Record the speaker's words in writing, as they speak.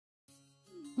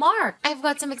Mark, I've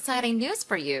got some exciting news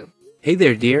for you. Hey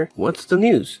there, dear. What's the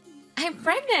news? I'm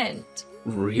pregnant!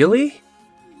 Really?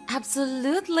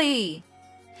 Absolutely!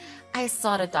 I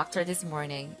saw the doctor this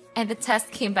morning, and the test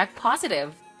came back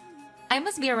positive. I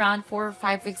must be around 4 or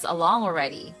 5 weeks along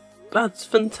already. That's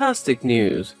fantastic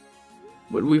news.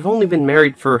 But we've only been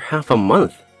married for half a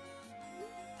month.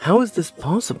 How is this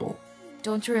possible?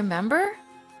 Don't you remember?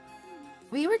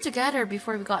 We were together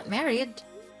before we got married.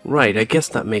 Right, I guess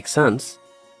that makes sense.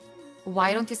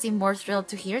 Why don't you seem more thrilled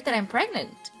to hear that I'm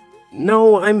pregnant?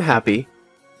 No, I'm happy.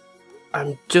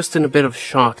 I'm just in a bit of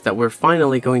shock that we're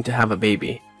finally going to have a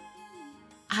baby.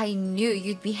 I knew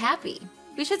you'd be happy.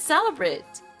 We should celebrate.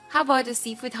 How about a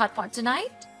seafood hot pot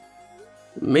tonight?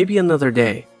 Maybe another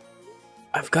day.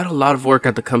 I've got a lot of work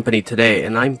at the company today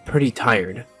and I'm pretty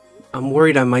tired. I'm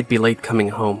worried I might be late coming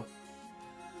home.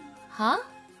 Huh?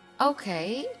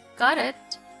 Okay, got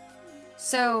it.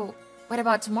 So, what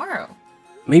about tomorrow?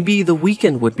 Maybe the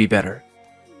weekend would be better.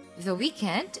 The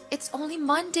weekend? It's only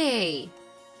Monday.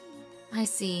 I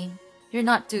see. You're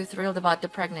not too thrilled about the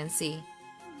pregnancy.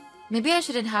 Maybe I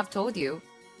shouldn't have told you.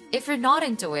 If you're not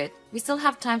into it, we still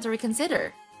have time to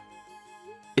reconsider.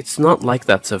 It's not like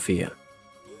that, Sophia.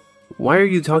 Why are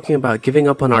you talking about giving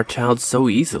up on our child so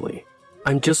easily?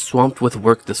 I'm just swamped with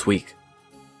work this week.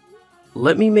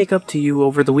 Let me make up to you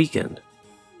over the weekend.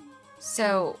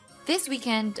 So, this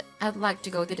weekend, I'd like to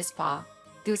go to the spa,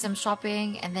 do some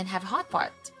shopping, and then have a hot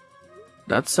pot.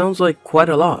 That sounds like quite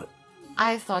a lot.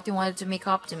 I thought you wanted to make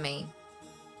up to me.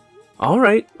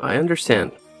 Alright, I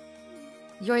understand.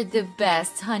 You're the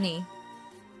best, honey.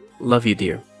 Love you,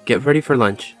 dear. Get ready for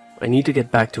lunch. I need to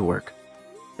get back to work.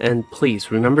 And please,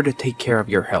 remember to take care of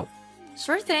your health.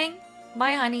 Sure thing.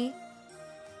 Bye, honey.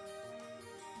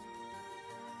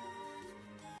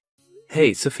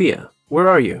 Hey, Sophia, where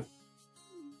are you?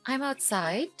 I'm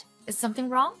outside. Is something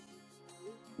wrong?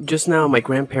 Just now, my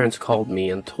grandparents called me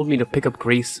and told me to pick up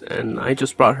Grace, and I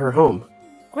just brought her home.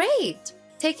 Great.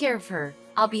 Take care of her.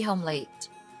 I'll be home late.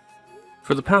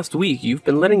 For the past week, you've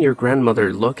been letting your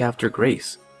grandmother look after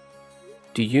Grace.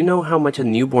 Do you know how much a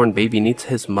newborn baby needs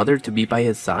his mother to be by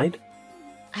his side?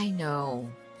 I know.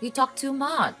 You talk too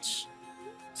much.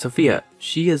 Sophia,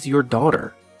 she is your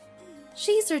daughter.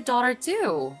 She's your daughter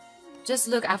too. Just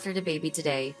look after the baby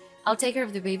today. I'll take care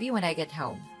of the baby when I get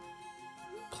home.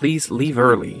 Please leave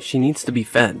early. She needs to be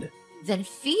fed. Then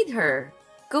feed her.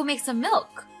 Go make some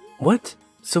milk. What?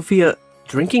 Sophia,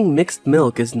 drinking mixed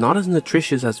milk is not as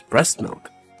nutritious as breast milk.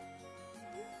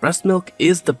 Breast milk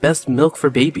is the best milk for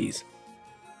babies.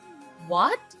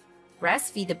 What?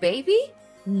 Breastfeed the baby?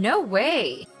 No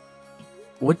way.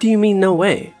 What do you mean, no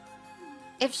way?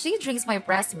 If she drinks my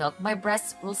breast milk, my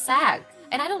breasts will sag.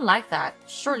 And I don't like that.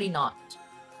 Surely not.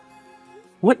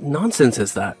 What nonsense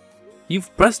is that?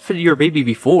 You've breastfed your baby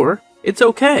before. It's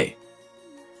okay.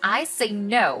 I say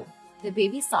no. The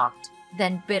baby sucked,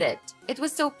 then bit it. It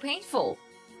was so painful.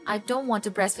 I don't want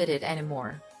to breastfeed it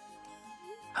anymore.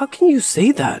 How can you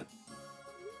say that?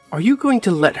 Are you going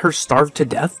to let her starve to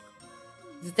death?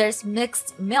 There's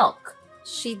mixed milk.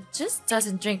 She just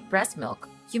doesn't drink breast milk.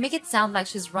 You make it sound like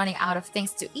she's running out of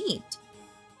things to eat.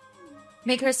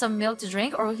 Make her some milk to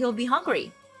drink or he'll be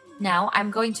hungry. Now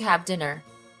I'm going to have dinner.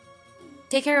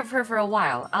 Take care of her for a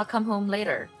while. I'll come home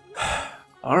later.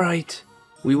 Alright,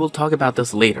 we will talk about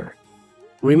this later.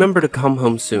 Remember to come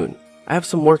home soon. I have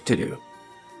some work to do.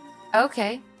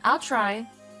 Okay, I'll try.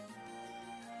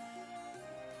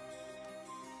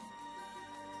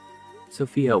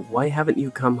 Sophia, why haven't you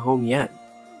come home yet?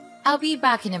 I'll be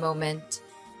back in a moment.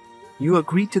 You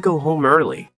agreed to go home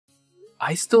early.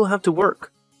 I still have to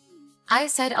work. I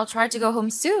said I'll try to go home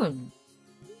soon.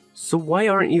 So why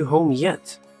aren't you home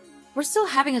yet? We're still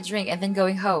having a drink and then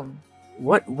going home.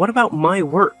 What about my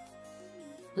work?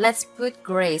 Let's put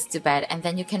Grace to bed and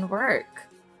then you can work.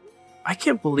 I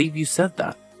can't believe you said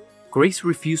that. Grace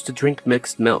refused to drink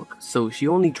mixed milk, so she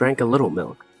only drank a little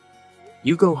milk.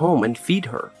 You go home and feed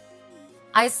her.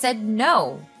 I said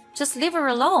no. Just leave her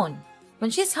alone. When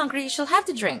she's hungry, she'll have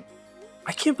to drink.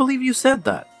 I can't believe you said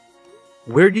that.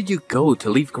 Where did you go to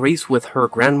leave Grace with her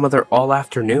grandmother all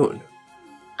afternoon?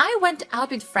 I went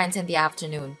out with friends in the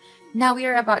afternoon. Now we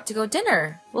are about to go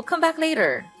dinner. We'll come back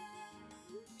later.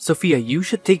 Sophia, you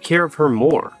should take care of her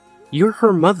more. You're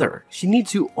her mother. She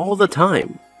needs you all the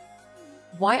time.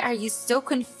 Why are you so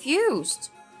confused?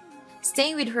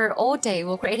 Staying with her all day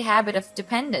will create a habit of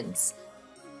dependence.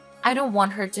 I don't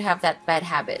want her to have that bad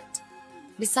habit.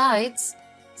 Besides,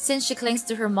 since she clings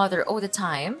to her mother all the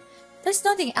time, there's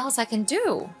nothing else I can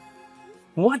do.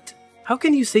 What? How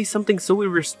can you say something so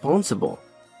irresponsible?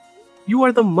 You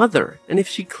are the mother, and if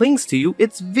she clings to you,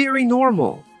 it's very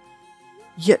normal.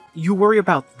 Yet you worry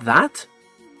about that?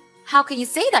 How can you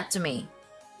say that to me?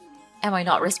 Am I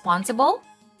not responsible?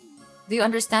 Do you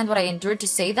understand what I endured to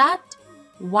say that?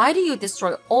 Why do you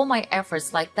destroy all my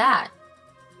efforts like that?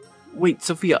 Wait,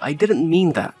 Sophia, I didn't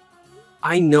mean that.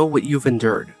 I know what you've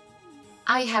endured.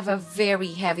 I have a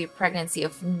very heavy pregnancy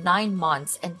of 9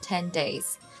 months and 10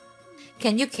 days.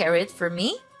 Can you carry it for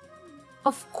me?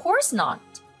 Of course not.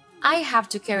 I have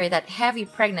to carry that heavy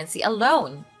pregnancy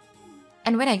alone.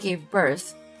 And when I gave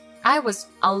birth, I was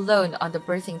alone on the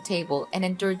birthing table and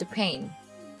endured the pain.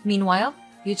 Meanwhile,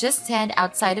 you just stand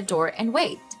outside the door and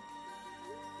wait.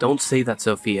 Don't say that,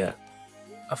 Sophia.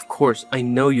 Of course, I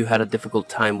know you had a difficult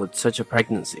time with such a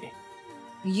pregnancy.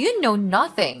 You know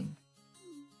nothing.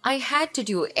 I had to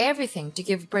do everything to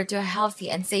give birth to a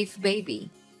healthy and safe baby.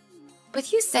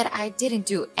 But you said I didn't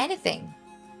do anything.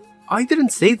 I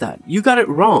didn't say that. You got it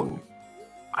wrong.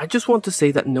 I just want to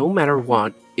say that no matter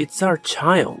what, it's our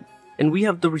child, and we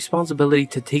have the responsibility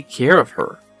to take care of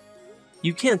her.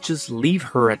 You can't just leave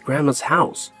her at Grandma's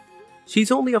house.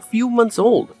 She's only a few months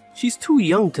old. She's too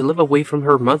young to live away from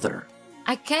her mother.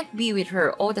 I can't be with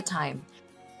her all the time.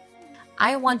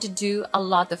 I want to do a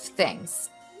lot of things.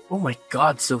 Oh my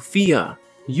God, Sophia.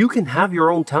 You can have your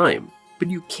own time, but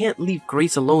you can't leave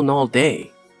Grace alone all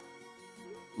day.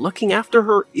 Looking after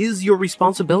her is your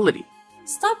responsibility.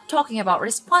 Stop talking about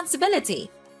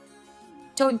responsibility.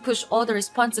 Don't push all the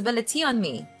responsibility on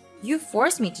me. You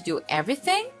force me to do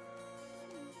everything?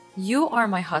 You are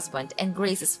my husband and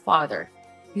Grace's father.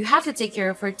 You have to take care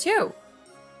of her too.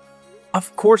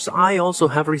 Of course, I also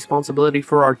have a responsibility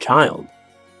for our child.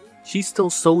 She's still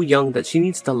so young that she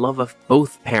needs the love of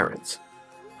both parents.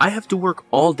 I have to work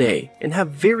all day and have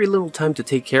very little time to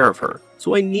take care of her,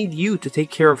 so I need you to take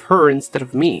care of her instead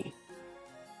of me.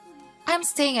 I'm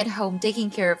staying at home taking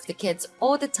care of the kids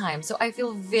all the time, so I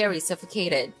feel very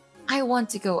suffocated. I want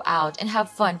to go out and have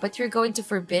fun, but you're going to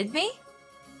forbid me?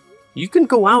 You can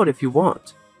go out if you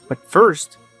want, but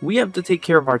first, we have to take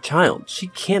care of our child. She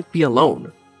can't be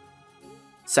alone.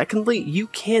 Secondly, you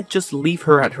can't just leave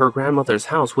her at her grandmother's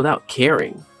house without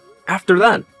caring. After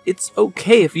that, it's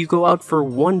okay if you go out for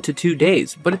 1 to 2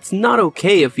 days, but it's not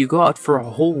okay if you go out for a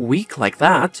whole week like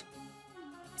that.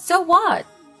 So what?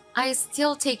 I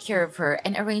still take care of her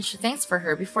and arrange things for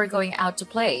her before going out to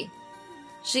play.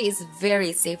 She is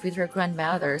very safe with her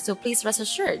grandmother, so please rest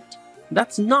assured.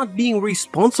 That's not being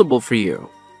responsible for you.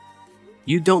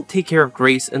 You don't take care of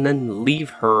Grace and then leave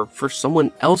her for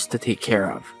someone else to take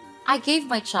care of. I gave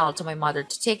my child to my mother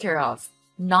to take care of,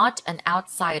 not an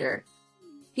outsider.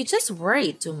 You just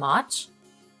worry too much.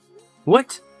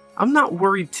 What? I'm not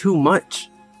worried too much.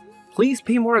 Please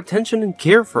pay more attention and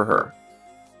care for her.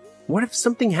 What if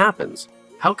something happens?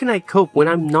 How can I cope when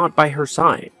I'm not by her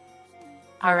side?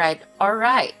 Alright.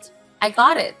 I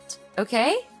got it,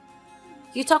 okay?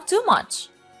 You talk too much.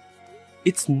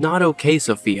 It's not okay,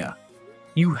 Sophia.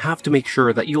 You have to make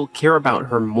sure that you'll care about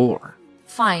her more.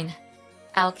 Fine.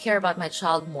 I'll care about my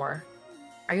child more.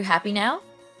 Are you happy now?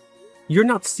 You're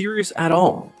not serious at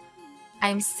all.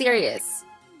 I'm serious.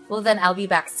 Well then I'll be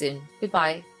back soon.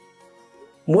 Goodbye.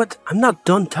 What? I'm not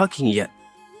done talking yet.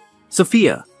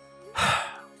 Sophia,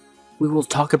 we will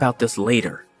talk about this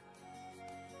later.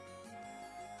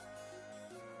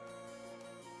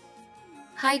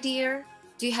 Hi dear.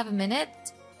 Do you have a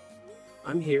minute?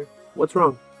 I'm here. What's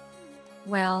wrong?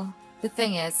 Well, the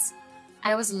thing is,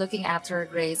 I was looking after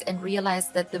Grace and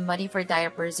realized that the money for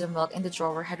diapers and milk in the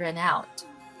drawer had run out.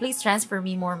 Please transfer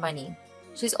me more money.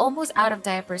 She's almost out of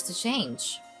diapers to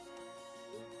change.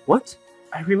 What?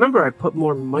 I remember I put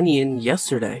more money in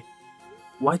yesterday.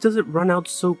 Why does it run out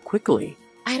so quickly?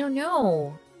 I don't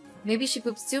know. Maybe she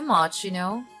poops too much, you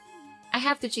know? I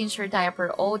have to change her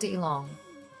diaper all day long.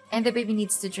 And the baby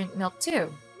needs to drink milk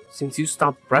too. Since you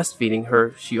stopped breastfeeding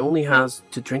her, she only has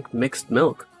to drink mixed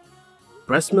milk.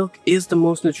 Breast milk is the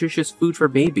most nutritious food for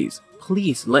babies.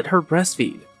 Please let her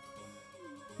breastfeed.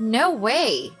 No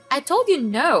way! I told you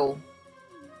no!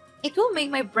 It will make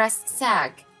my breast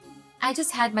sag. I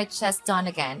just had my chest done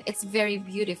again. It's very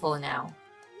beautiful now.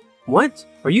 What?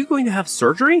 Are you going to have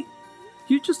surgery?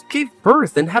 You just gave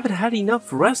birth and haven't had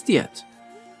enough rest yet.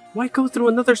 Why go through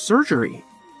another surgery?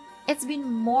 It's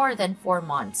been more than 4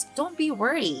 months. Don't be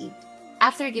worried.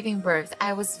 After giving birth,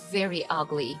 I was very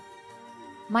ugly.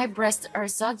 My breasts are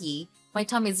soggy, my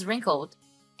tummy is wrinkled,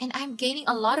 and I'm gaining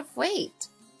a lot of weight.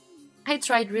 I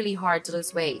tried really hard to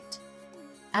lose weight.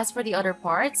 As for the other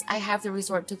parts, I have to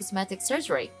resort to cosmetic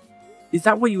surgery. Is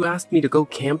that why you asked me to go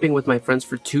camping with my friends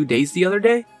for 2 days the other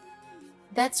day?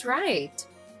 That's right.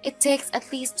 It takes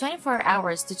at least 24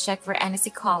 hours to check for any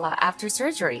sequela after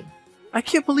surgery. I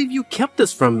can't believe you kept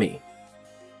this from me.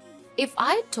 If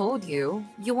I told you,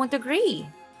 you won't agree.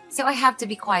 So I have to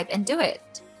be quiet and do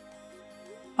it.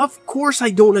 Of course I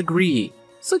don't agree.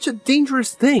 Such a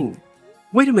dangerous thing.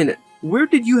 Wait a minute, where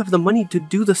did you have the money to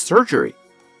do the surgery?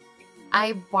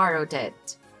 I borrowed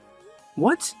it.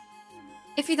 What?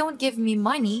 If you don't give me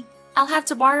money, I'll have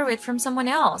to borrow it from someone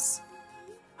else.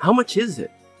 How much is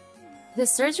it? The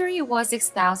surgery was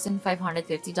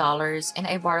 $6,550 and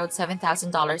I borrowed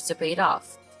 $7,000 to pay it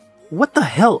off. What the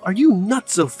hell? Are you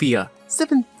nuts, Sophia?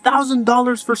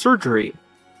 $7,000 for surgery.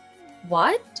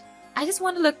 What? I just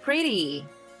want to look pretty.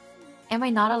 Am I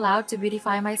not allowed to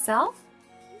beautify myself?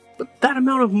 But that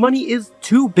amount of money is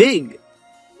too big.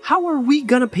 How are we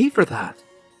gonna pay for that?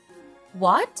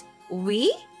 What?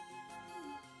 We?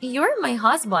 You're my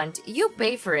husband. You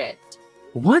pay for it.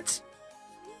 What?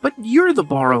 But you're the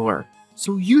borrower,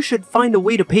 so you should find a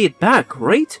way to pay it back,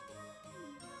 right?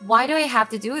 Why do I have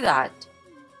to do that?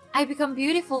 I become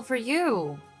beautiful for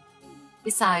you.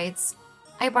 Besides,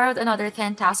 I borrowed another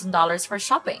 $10,000 for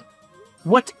shopping.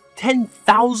 What?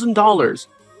 $10,000?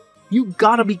 You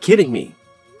gotta be kidding me.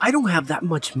 I don't have that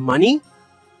much money.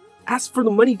 As for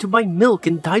the money to buy milk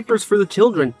and diapers for the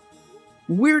children,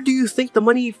 where do you think the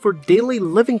money for daily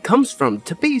living comes from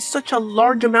to pay such a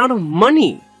large amount of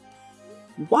money?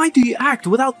 Why do you act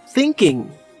without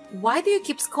thinking? Why do you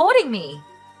keep scolding me?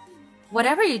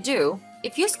 Whatever you do,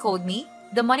 if you scold me,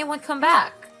 the money won't come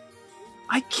back.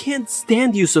 I can't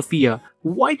stand you, Sophia.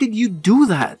 Why did you do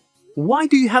that? Why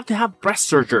do you have to have breast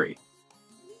surgery?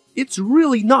 It's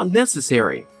really not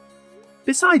necessary.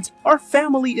 Besides, our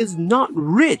family is not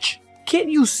rich. Can't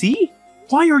you see?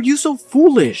 Why are you so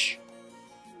foolish?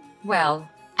 Well,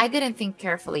 I didn't think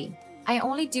carefully. I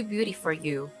only do beauty for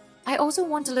you. I also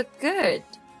want to look good.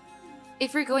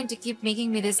 If you're going to keep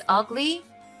making me this ugly,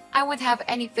 I won't have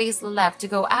any face left to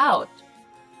go out.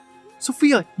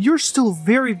 Sophia, you're still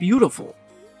very beautiful.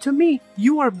 To me,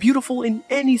 you are beautiful in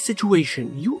any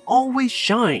situation. You always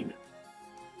shine.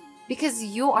 Because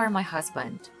you are my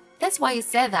husband. That's why you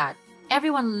said that.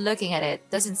 Everyone looking at it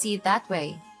doesn't see it that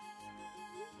way.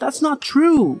 That's not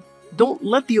true. Don't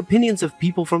let the opinions of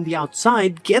people from the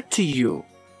outside get to you.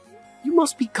 You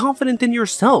must be confident in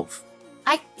yourself.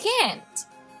 I can't.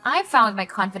 I found my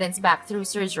confidence back through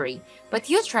surgery, but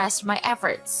you trashed my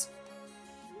efforts.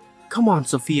 Come on,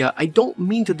 Sophia, I don't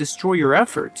mean to destroy your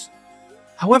efforts.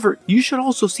 However, you should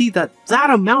also see that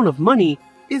that amount of money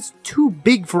is too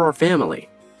big for our family.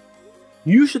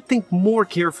 You should think more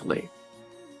carefully.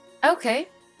 Okay,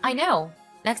 I know.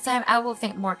 Next time I will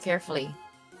think more carefully.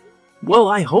 Well,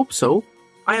 I hope so.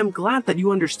 I am glad that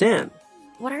you understand.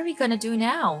 What are we gonna do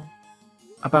now?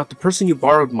 About the person you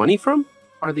borrowed money from?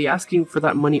 Are they asking for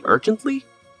that money urgently?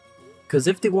 Because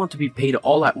if they want to be paid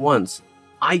all at once,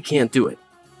 I can't do it.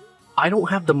 I don't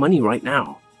have the money right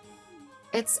now.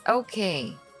 It's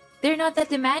okay. They're not that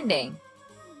demanding.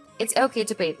 It's okay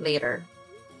to pay it later.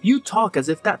 You talk as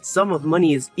if that sum of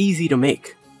money is easy to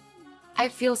make. I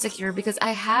feel secure because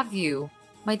I have you,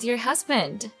 my dear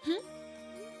husband.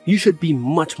 You should be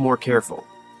much more careful.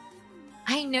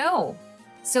 I know.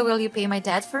 So will you pay my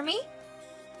debt for me?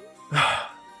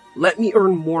 Let me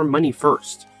earn more money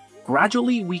first.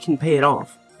 Gradually we can pay it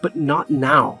off, but not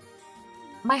now.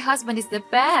 My husband is the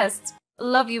best.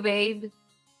 Love you, babe.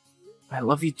 I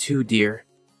love you too, dear.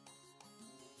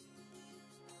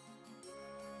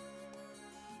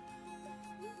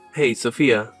 Hey,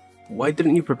 Sophia, why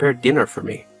didn't you prepare dinner for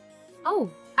me? Oh,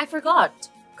 I forgot.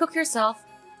 Cook yourself.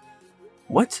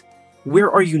 What?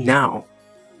 Where are you now?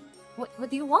 What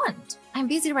do you want? I'm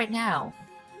busy right now.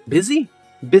 Busy?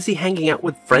 Busy hanging out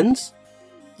with friends?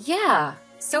 Yeah,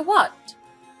 so what?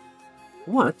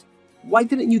 What? Why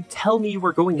didn't you tell me you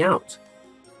were going out?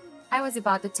 I was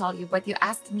about to tell you, but you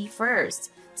asked me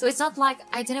first. So it's not like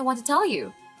I didn't want to tell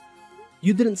you.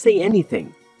 You didn't say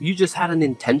anything. You just had an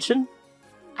intention?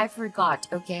 I forgot,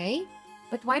 okay?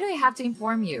 But why do I have to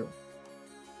inform you?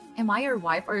 Am I your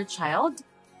wife or your child?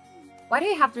 Why do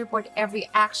I have to report every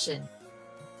action?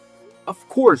 Of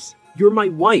course, you're my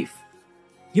wife.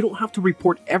 You don't have to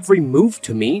report every move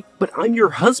to me, but I'm your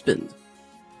husband.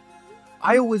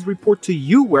 I always report to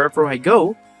you wherever I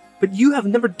go, but you have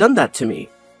never done that to me.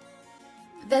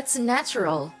 That's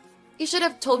natural. You should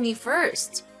have told me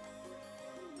first.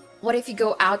 What if you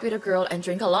go out with a girl and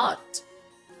drink a lot?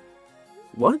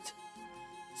 What?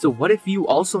 So what if you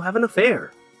also have an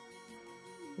affair?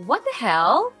 What the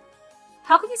hell?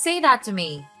 How can you say that to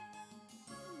me?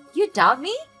 You doubt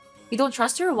me? You don't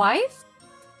trust your wife?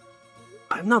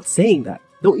 I'm not saying that.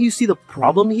 Don't you see the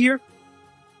problem here?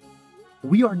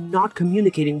 We are not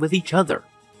communicating with each other.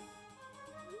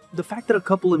 The fact that a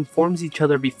couple informs each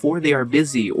other before they are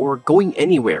busy or going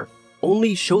anywhere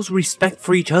only shows respect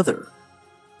for each other.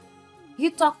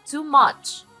 You talk too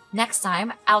much. Next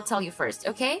time, I'll tell you first,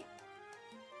 okay?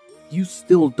 You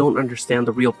still don't understand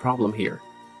the real problem here.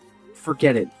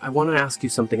 Forget it. I want to ask you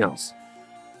something else.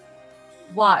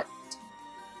 What?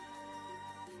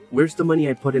 Where's the money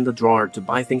I put in the drawer to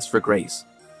buy things for Grace?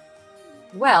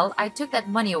 Well, I took that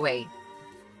money away.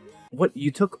 What,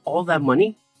 you took all that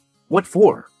money? What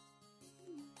for?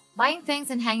 Buying things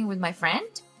and hanging with my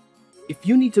friend? If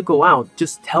you need to go out,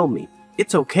 just tell me.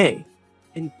 It's okay.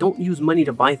 And don't use money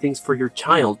to buy things for your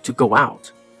child to go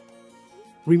out.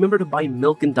 Remember to buy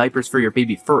milk and diapers for your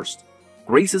baby first.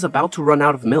 Grace is about to run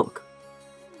out of milk.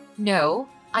 No,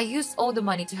 I used all the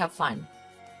money to have fun.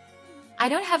 I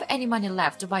don't have any money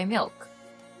left to buy milk.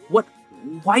 What?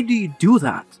 Why do you do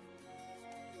that?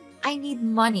 I need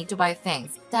money to buy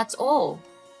things, that's all.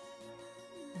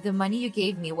 The money you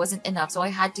gave me wasn't enough, so I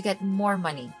had to get more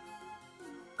money.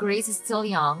 Grace is still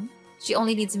young. She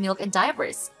only needs milk and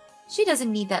diapers. She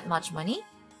doesn't need that much money.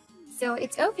 So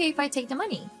it's okay if I take the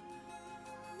money.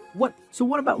 What? So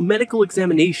what about medical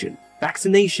examination,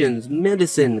 vaccinations,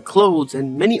 medicine, clothes,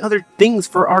 and many other things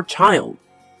for our child?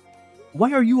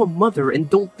 Why are you a mother and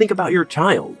don't think about your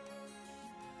child?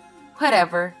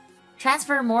 Whatever.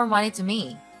 Transfer more money to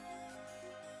me.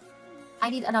 I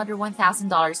need another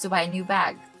 $1,000 to buy a new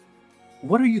bag.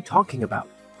 What are you talking about?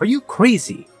 Are you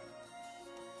crazy?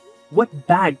 What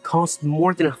bag costs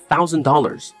more than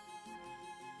 $1,000?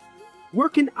 Where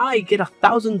can I get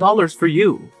 $1,000 for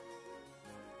you?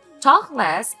 Talk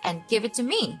less and give it to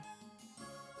me.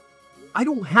 I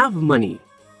don't have money.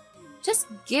 Just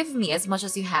give me as much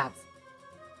as you have.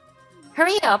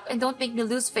 Hurry up and don't make me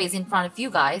lose face in front of you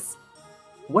guys.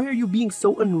 Why are you being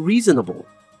so unreasonable?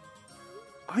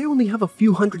 I only have a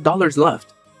few $100s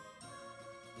left.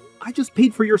 I just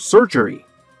paid for your surgery.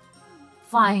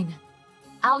 Fine.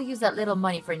 I'll use that little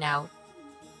money for now.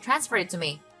 Transfer it to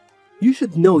me. You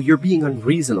should know you're being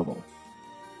unreasonable.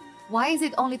 Why is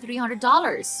it only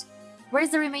 $300? Where's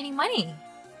the remaining money?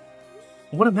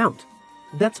 What amount?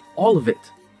 That's all of it.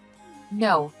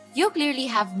 No, you clearly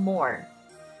have more.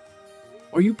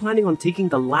 Are you planning on taking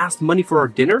the last money for our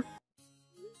dinner?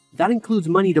 That includes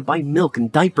money to buy milk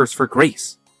and diapers for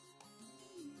Grace.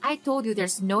 I told you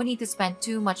there's no need to spend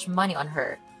too much money on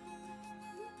her.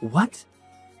 What?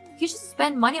 You should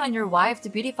spend money on your wife to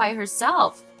beautify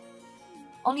herself.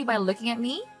 Only by looking at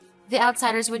me, the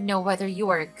outsiders would know whether you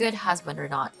are a good husband or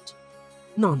not.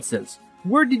 Nonsense.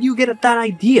 Where did you get that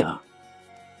idea?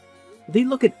 They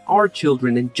look at our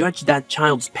children and judge that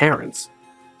child's parents.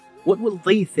 What will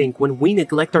they think when we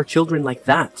neglect our children like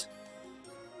that?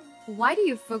 Why do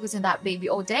you focus on that baby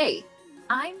all day?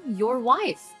 I'm your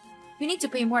wife. You need to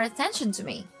pay more attention to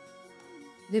me.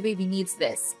 The baby needs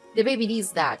this. The baby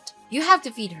needs that. You have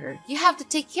to feed her. You have to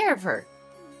take care of her.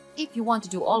 If you want to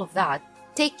do all of that,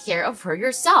 take care of her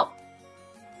yourself.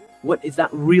 What, is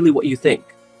that really what you think?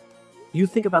 You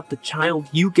think about the child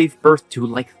you gave birth to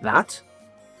like that?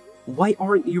 Why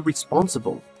aren't you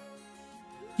responsible?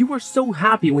 You were so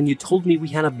happy when you told me we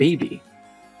had a baby.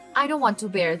 I don't want to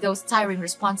bear those tiring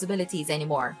responsibilities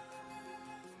anymore.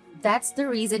 That's the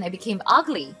reason I became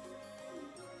ugly.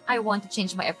 I want to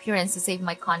change my appearance to save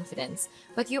my confidence,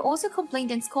 but you also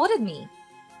complained and scolded me.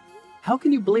 How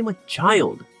can you blame a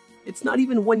child? It's not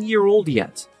even 1 year old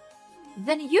yet.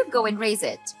 Then you go and raise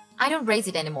it. I don't raise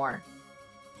it anymore.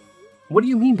 What do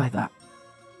you mean by that?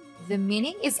 The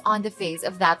meaning is on the face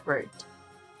of that word.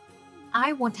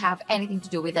 I won't have anything to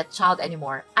do with that child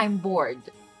anymore. I'm bored.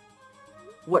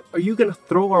 What, are you gonna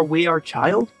throw away our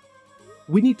child?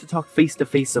 We need to talk face to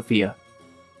face, Sophia.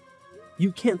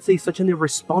 You can't say such an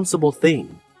irresponsible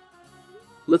thing.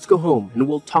 Let's go home and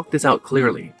we'll talk this out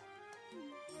clearly.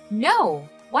 No!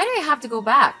 Why do I have to go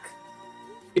back?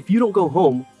 If you don't go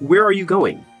home, where are you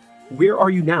going? Where are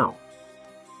you now?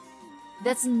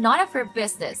 That's none of your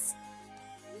business.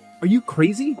 Are you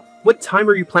crazy? What time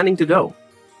are you planning to go?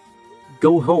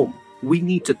 Go home. We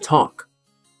need to talk.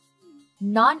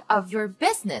 None of your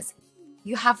business.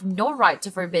 You have no right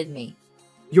to forbid me.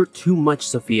 You're too much,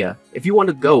 Sophia. If you want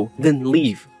to go, then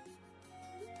leave.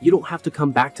 You don't have to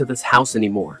come back to this house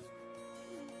anymore.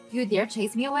 You dare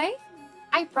chase me away?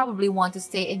 I probably want to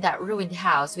stay in that ruined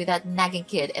house with that nagging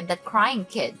kid and that crying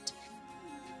kid.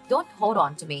 Don't hold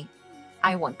on to me.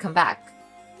 I won't come back.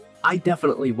 I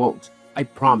definitely won't. I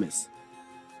promise.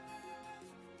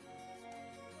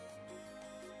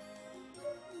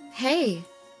 Hey,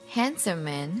 handsome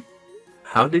man.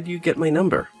 How did you get my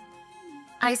number?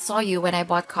 I saw you when I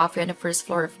bought coffee on the first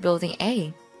floor of Building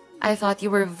A. I thought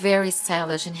you were very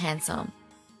stylish and handsome.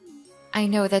 I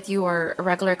know that you are a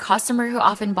regular customer who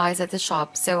often buys at the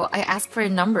shop, so I asked for a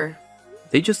number.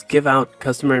 They just give out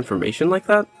customer information like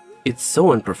that? It's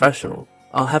so unprofessional.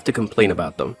 I'll have to complain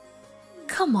about them.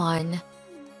 Come on.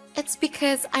 It's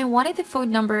because I wanted the phone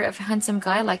number of a handsome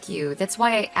guy like you. That's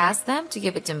why I asked them to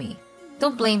give it to me.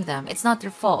 Don't blame them. It's not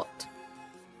their fault.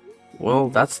 Well,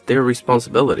 that's their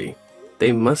responsibility.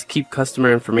 They must keep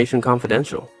customer information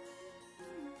confidential.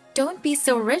 Don't be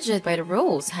so rigid by the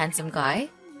rules, handsome guy.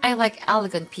 I like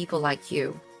elegant people like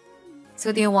you.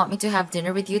 So do you want me to have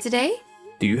dinner with you today?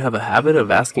 Do you have a habit of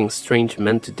asking strange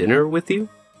men to dinner with you?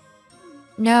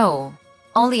 No,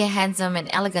 only a handsome and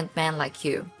elegant man like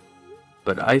you.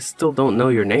 But I still don't know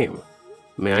your name.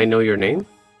 May I know your name?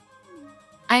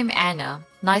 I'm Anna.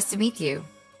 Nice to meet you.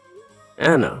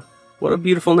 Anna. What a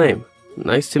beautiful name.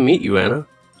 Nice to meet you, Anna.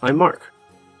 I'm Mark.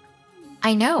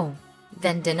 I know.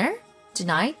 Then dinner?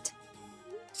 Tonight?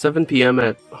 7 p.m.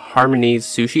 at Harmony's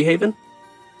Sushi Haven?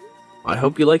 I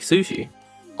hope you like sushi.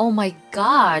 Oh my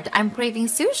god, I'm craving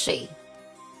sushi.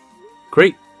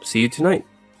 Great. See you tonight.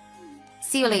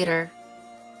 See you later.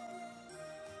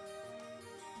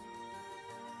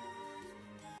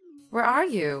 Where are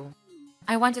you?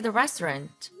 I went to the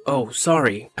restaurant. Oh,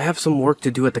 sorry. I have some work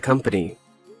to do at the company.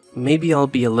 Maybe I'll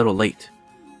be a little late.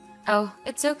 Oh,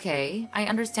 it's okay. I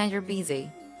understand you're busy.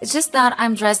 It's just that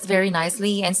I'm dressed very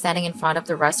nicely and standing in front of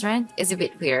the restaurant is a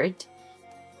bit weird.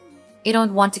 You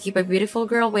don't want to keep a beautiful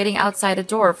girl waiting outside the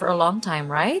door for a long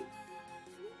time, right?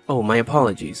 Oh, my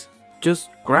apologies. Just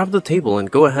grab the table and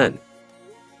go ahead.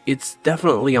 It's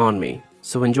definitely on me,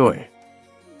 so enjoy.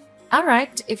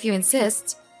 Alright, if you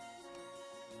insist.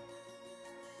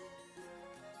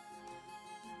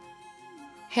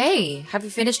 Hey, have you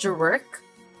finished your work?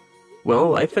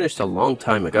 Well, I finished a long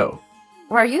time ago.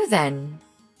 Where are you then?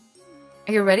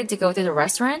 Are you ready to go to the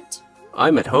restaurant?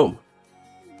 I'm at home.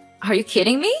 Are you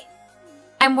kidding me?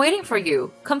 I'm waiting for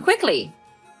you. Come quickly.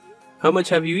 How much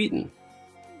have you eaten?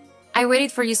 I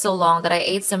waited for you so long that I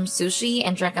ate some sushi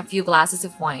and drank a few glasses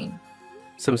of wine.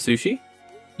 Some sushi?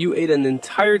 You ate an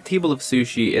entire table of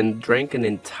sushi and drank an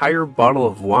entire bottle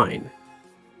of wine.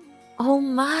 Oh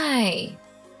my!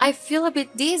 I feel a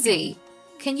bit dizzy.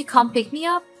 Can you come pick me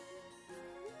up?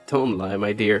 Don't lie,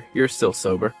 my dear. You're still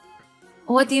sober.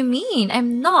 What do you mean?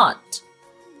 I'm not.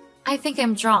 I think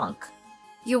I'm drunk.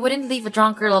 You wouldn't leave a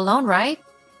drunk girl alone, right?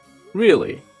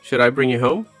 Really? Should I bring you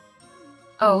home?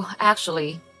 Oh,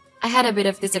 actually, I had a bit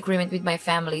of disagreement with my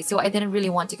family, so I didn't really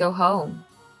want to go home.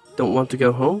 Don't want to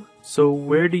go home? So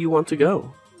where do you want to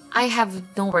go? I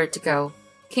have nowhere to go.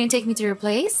 Can you take me to your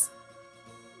place?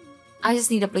 I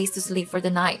just need a place to sleep for the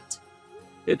night.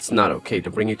 It's not okay to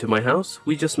bring you to my house.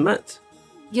 We just met.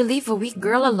 You leave a weak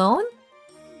girl alone?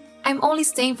 I'm only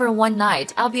staying for one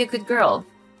night. I'll be a good girl.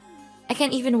 I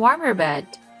can't even warm her bed.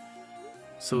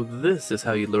 So this is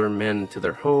how you lure men into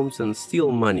their homes and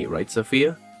steal money, right,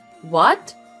 Sophia?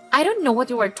 What? I don't know what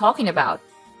you are talking about.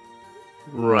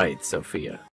 Right,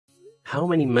 Sophia. How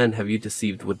many men have you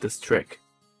deceived with this trick?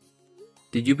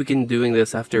 Did you begin doing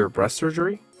this after your breast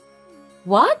surgery?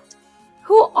 What?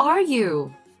 Who are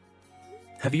you?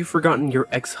 Have you forgotten your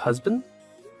ex-husband?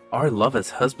 Our love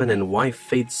as husband and wife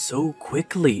fades so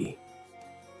quickly.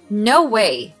 No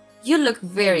way. You look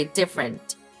very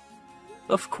different.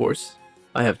 Of course.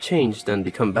 I have changed and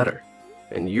become better.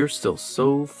 And you're still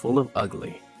so full of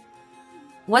ugly.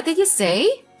 What did you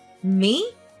say?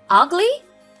 Me? Ugly?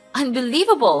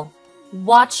 Unbelievable.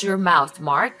 Watch your mouth,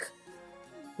 Mark.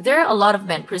 There are a lot of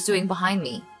men pursuing behind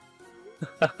me.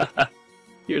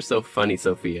 You're so funny,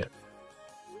 Sophia.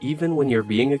 Even when you're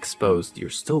being exposed, you're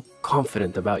still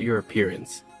confident about your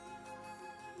appearance.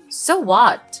 So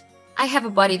what? I have a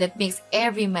body that makes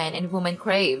every man and woman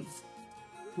crave.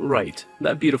 Right,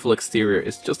 that beautiful exterior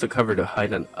is just a cover to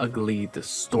hide an ugly,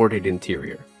 distorted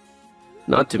interior.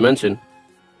 Not to mention,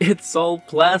 it's all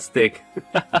plastic.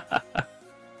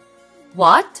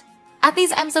 What? At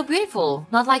least I'm so beautiful,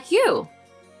 not like you.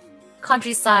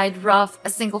 Countryside, rough, a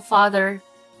single father.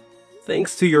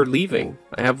 Thanks to your leaving,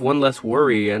 I have one less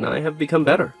worry and I have become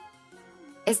better.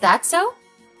 Is that so?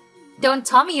 Don't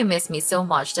tell me you miss me so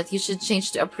much that you should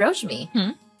change to approach me,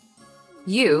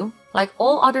 You, like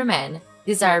all other men,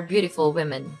 desire beautiful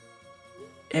women.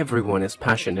 Everyone is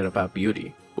passionate about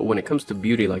beauty, but when it comes to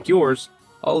beauty like yours,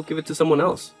 I'll give it to someone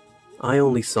else. I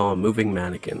only saw a moving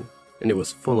mannequin, and it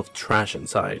was full of trash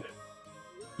inside.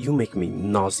 You make me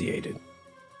nauseated.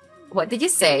 What did you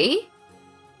say?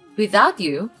 Without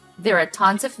you, there are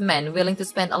tons of men willing to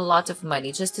spend a lot of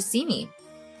money just to see me.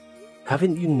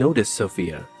 Haven't you noticed,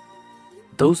 Sophia?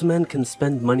 Those men can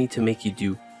spend money to make you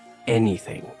do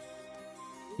anything.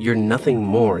 You're nothing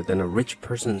more than a rich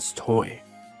person's toy.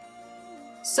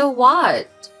 So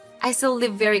what? I still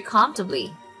live very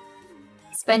comfortably.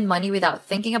 spend money without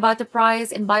thinking about the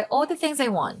price, and buy all the things I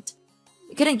want.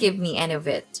 You couldn't give me any of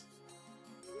it.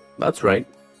 That's right.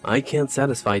 I can't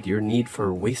satisfy your need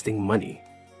for wasting money.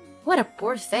 What a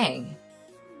poor thing.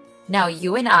 Now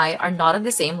you and I are not on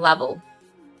the same level.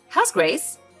 How's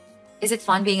Grace? Is it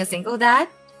fun being a single dad?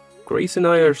 Grace and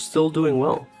I are still doing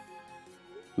well.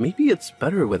 Maybe it's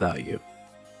better without you.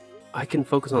 I can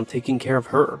focus on taking care of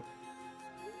her.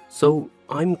 So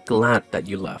I'm glad that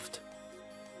you left.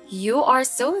 You are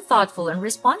so thoughtful and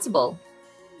responsible.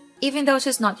 Even though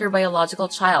she's not your biological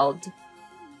child.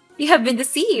 You have been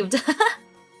deceived.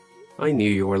 I knew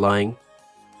you were lying.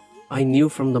 I knew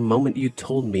from the moment you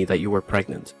told me that you were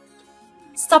pregnant.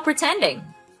 Stop pretending.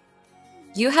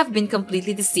 You have been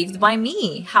completely deceived by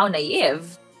me. How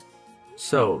naive.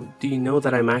 So, do you know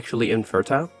that I'm actually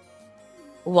infertile?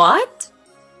 What?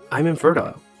 I'm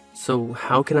infertile. So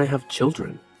how can I have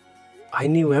children? I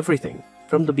knew everything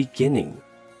from the beginning.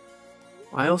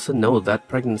 I also know that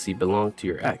pregnancy belonged to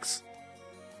your ex.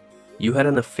 You had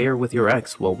an affair with your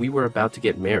ex while we were about to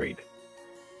get married.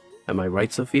 Am I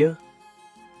right, Sophia?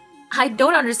 I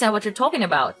don't understand what you're talking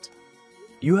about.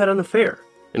 You had an affair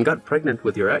and got pregnant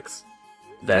with your ex.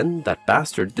 Then that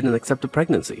bastard didn't accept the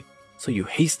pregnancy, so you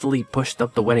hastily pushed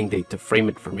up the wedding date to frame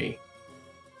it for me.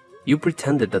 You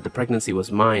pretended that the pregnancy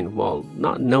was mine while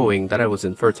not knowing that I was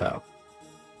infertile.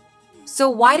 So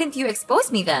why didn't you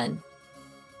expose me then?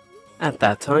 At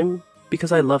that time,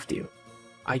 because I loved you,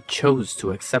 I chose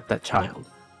to accept that child.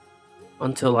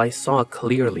 Until I saw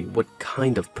clearly what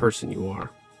kind of person you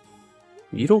are.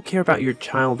 You don't care about your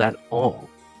child at all.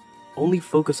 Only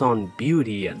focus on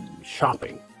beauty and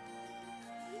shopping.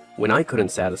 When I couldn't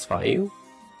satisfy you,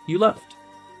 you left.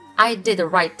 I did the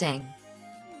right thing.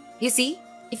 You see,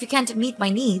 if you can't meet my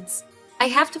needs, I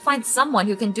have to find someone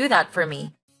who can do that for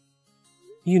me.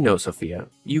 You know, Sophia,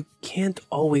 you can't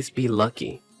always be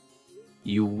lucky.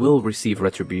 You will receive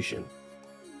retribution.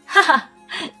 Haha!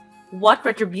 What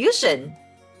retribution?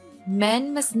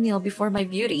 Men must kneel before my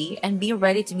beauty and be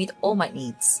ready to meet all my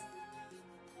needs.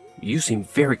 You seem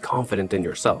very confident in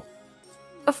yourself.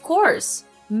 Of course,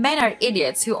 men are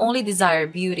idiots who only desire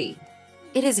beauty.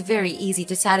 It is very easy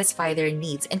to satisfy their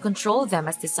needs and control them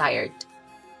as desired.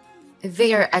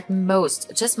 They are at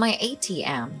most just my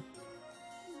ATM.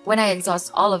 When I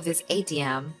exhaust all of this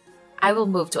ATM, I will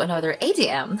move to another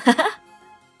ATM.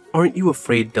 Aren't you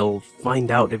afraid they'll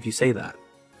find out if you say that?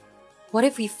 What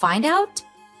if we find out?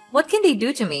 What can they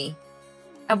do to me?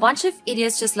 A bunch of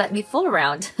idiots just let me fool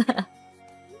around.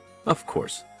 Of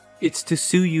course. It's to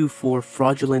sue you for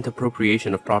fraudulent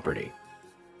appropriation of property.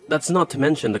 That's not to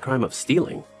mention the crime of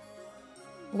stealing.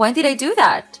 When did I do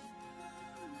that?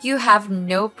 You have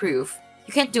no proof.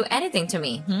 You can't do anything to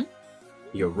me,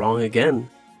 You're wrong again.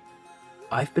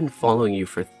 I've been following you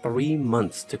for 3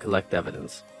 months to collect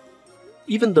evidence.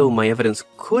 Even though my evidence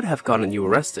could have gotten you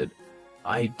arrested,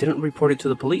 I didn't report it to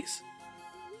the police.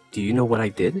 Do you know what I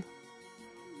did?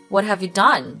 What have you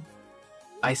done?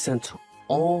 I sent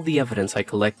all the evidence I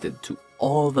collected to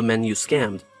all the men you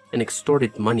scammed and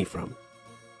extorted money from.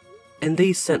 And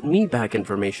they sent me back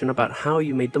information about how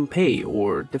you made them pay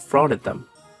or defrauded them.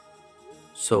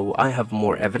 So I have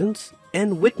more evidence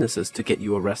and witnesses to get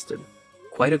you arrested.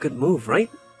 Quite a good move, right?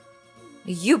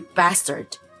 You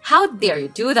bastard! How dare you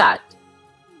do that?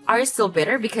 Are you still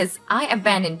bitter because I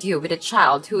abandoned you with a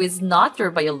child who is not your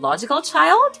biological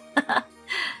child?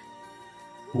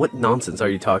 What nonsense are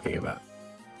you talking about?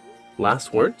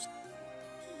 Last words?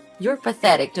 You're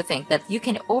pathetic to think that you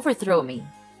can overthrow me.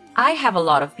 I have a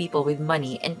lot of people with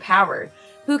money and power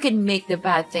who can make the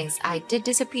bad things I did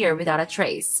disappear without a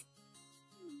trace.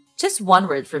 Just one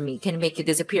word from me can make you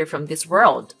disappear from this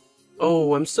world.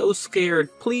 Oh, I'm so scared.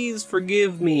 Please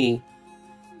forgive me.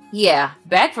 Yeah,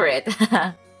 beg for it.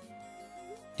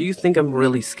 Do you think I'm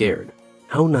really scared?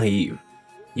 How naive.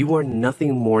 You are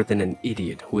nothing more than an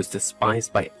idiot who is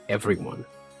despised by everyone.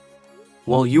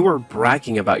 While you were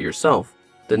bragging about yourself,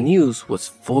 the news was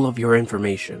full of your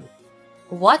information.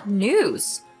 What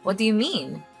news? What do you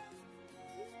mean?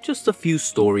 Just a few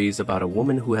stories about a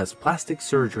woman who has plastic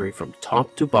surgery from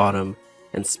top to bottom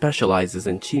and specializes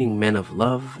in cheating men of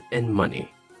love and money.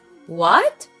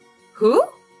 What? Who?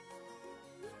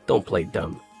 Don't play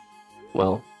dumb.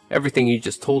 Well, everything you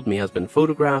just told me has been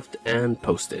photographed and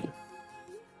posted.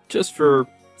 Just for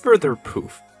further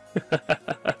proof.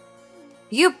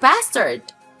 You bastard!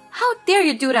 How dare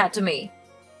you do that to me?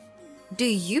 Do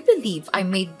you believe I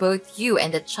made both you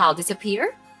and the child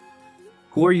disappear?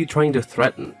 Who are you trying to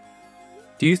threaten?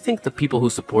 Do you think the people who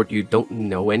support you don't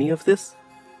know any of this?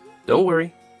 Don't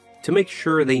worry. To make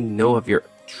sure they know of your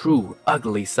true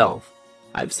ugly self,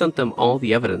 I've sent them all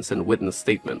the evidence and witness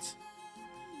statements.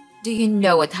 Do you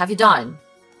know what have you done?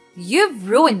 You've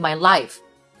ruined my life.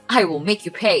 I will make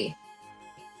you pay.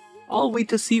 I'll wait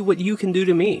to see what you can do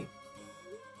to me.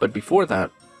 But before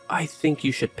that, I think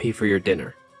you should pay for your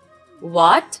dinner.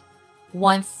 What?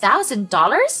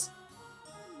 $1,000?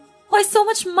 Why so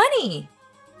much money?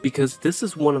 Because this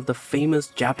is one of the famous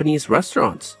Japanese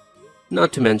restaurants.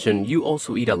 Not to mention, you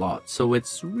also eat a lot, so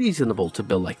it's reasonable to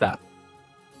bill like that.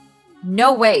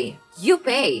 No way. You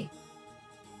pay.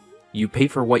 You pay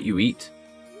for what you eat.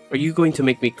 Are you going to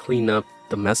make me clean up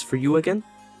the mess for you again?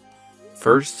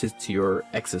 First, it's your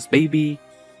ex's baby,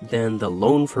 then the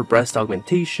loan for breast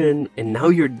augmentation, and now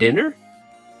your dinner?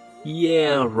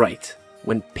 Yeah, right.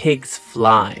 When pigs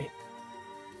fly.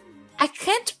 I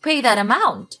can't pay that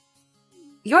amount.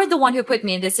 You're the one who put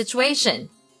me in this situation.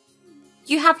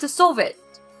 You have to solve it.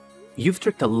 You've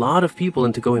tricked a lot of people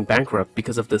into going bankrupt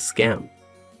because of this scam.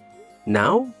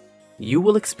 Now, you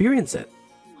will experience it.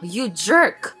 You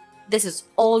jerk. This is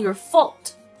all your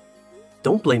fault.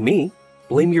 Don't blame me.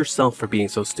 Blame yourself for being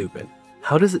so stupid.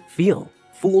 How does it feel?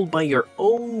 Fooled by your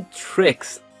own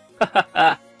tricks.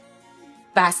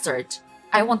 Bastard.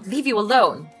 I won't leave you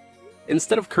alone.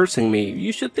 Instead of cursing me,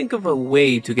 you should think of a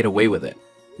way to get away with it.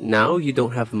 Now you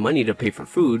don't have money to pay for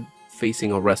food,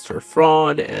 facing arrest for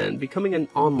fraud, and becoming an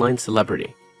online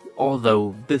celebrity.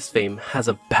 Although this fame has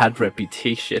a bad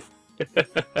reputation.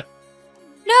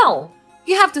 No!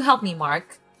 You have to help me,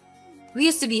 Mark. We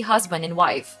used to be husband and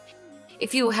wife.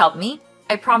 If you help me,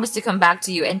 I promise to come back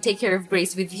to you and take care of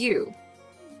Grace with you.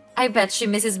 I bet she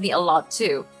misses me a lot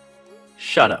too.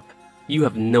 Shut up. You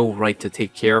have no right to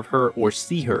take care of her or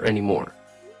see her anymore.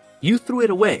 You threw it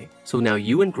away, so now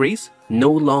you and Grace no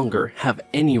longer have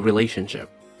any relationship.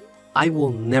 I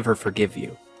will never forgive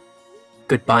you.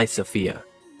 Goodbye, Sophia.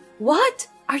 What?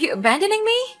 Are you abandoning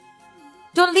me?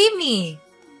 Don't leave me.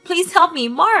 Please help me,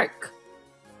 Mark.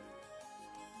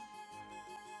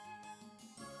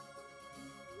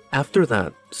 After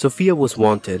that, Sophia was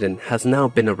wanted and has now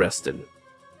been arrested.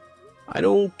 I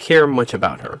don't care much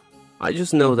about her. I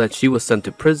just know that she was sent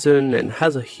to prison and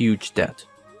has a huge debt.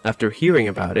 After hearing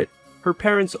about it, her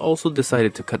parents also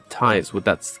decided to cut ties with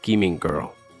that scheming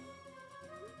girl.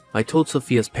 I told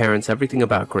Sophia's parents everything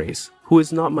about Grace, who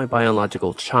is not my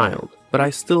biological child, but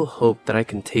I still hope that I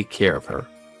can take care of her.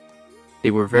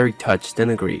 They were very touched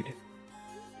and agreed.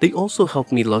 They also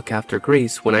helped me look after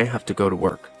Grace when I have to go to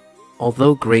work.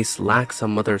 Although Grace lacks a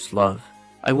mother's love,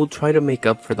 I will try to make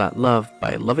up for that love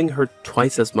by loving her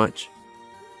twice as much.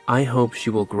 I hope she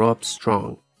will grow up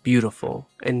strong, beautiful,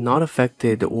 and not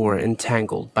affected or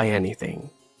entangled by anything.